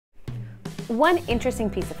One interesting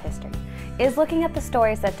piece of history is looking at the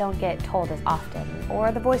stories that don't get told as often,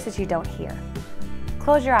 or the voices you don't hear.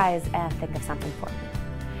 Close your eyes and think of something for me.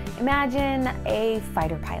 Imagine a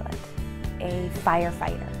fighter pilot, a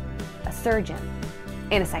firefighter, a surgeon,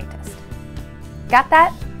 and a scientist. Got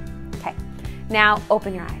that? Okay, now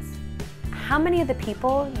open your eyes. How many of the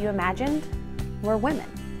people you imagined were women?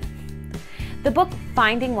 The book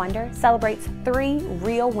Finding Wonder celebrates 3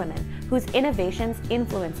 real women whose innovations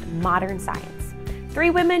influenced modern science. 3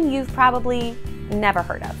 women you've probably never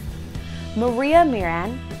heard of. Maria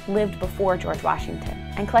Miran lived before George Washington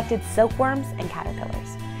and collected silkworms and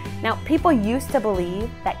caterpillars. Now, people used to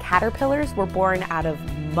believe that caterpillars were born out of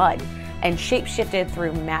mud and shape-shifted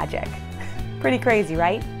through magic. Pretty crazy,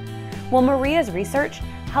 right? Well, Maria's research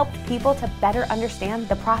helped people to better understand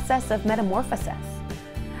the process of metamorphosis.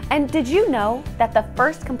 And did you know that the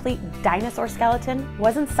first complete dinosaur skeleton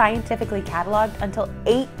wasn't scientifically cataloged until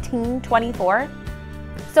 1824?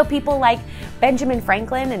 So people like Benjamin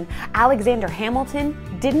Franklin and Alexander Hamilton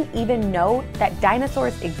didn't even know that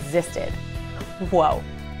dinosaurs existed. Whoa.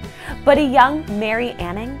 But a young Mary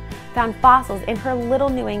Anning found fossils in her little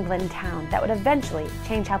New England town that would eventually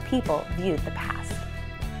change how people viewed the past.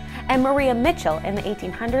 And Maria Mitchell in the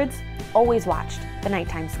 1800s always watched the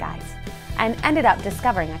nighttime skies and ended up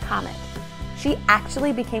discovering a comet. She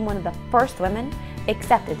actually became one of the first women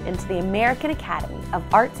accepted into the American Academy of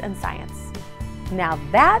Arts and Science. Now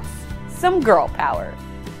that's some girl power.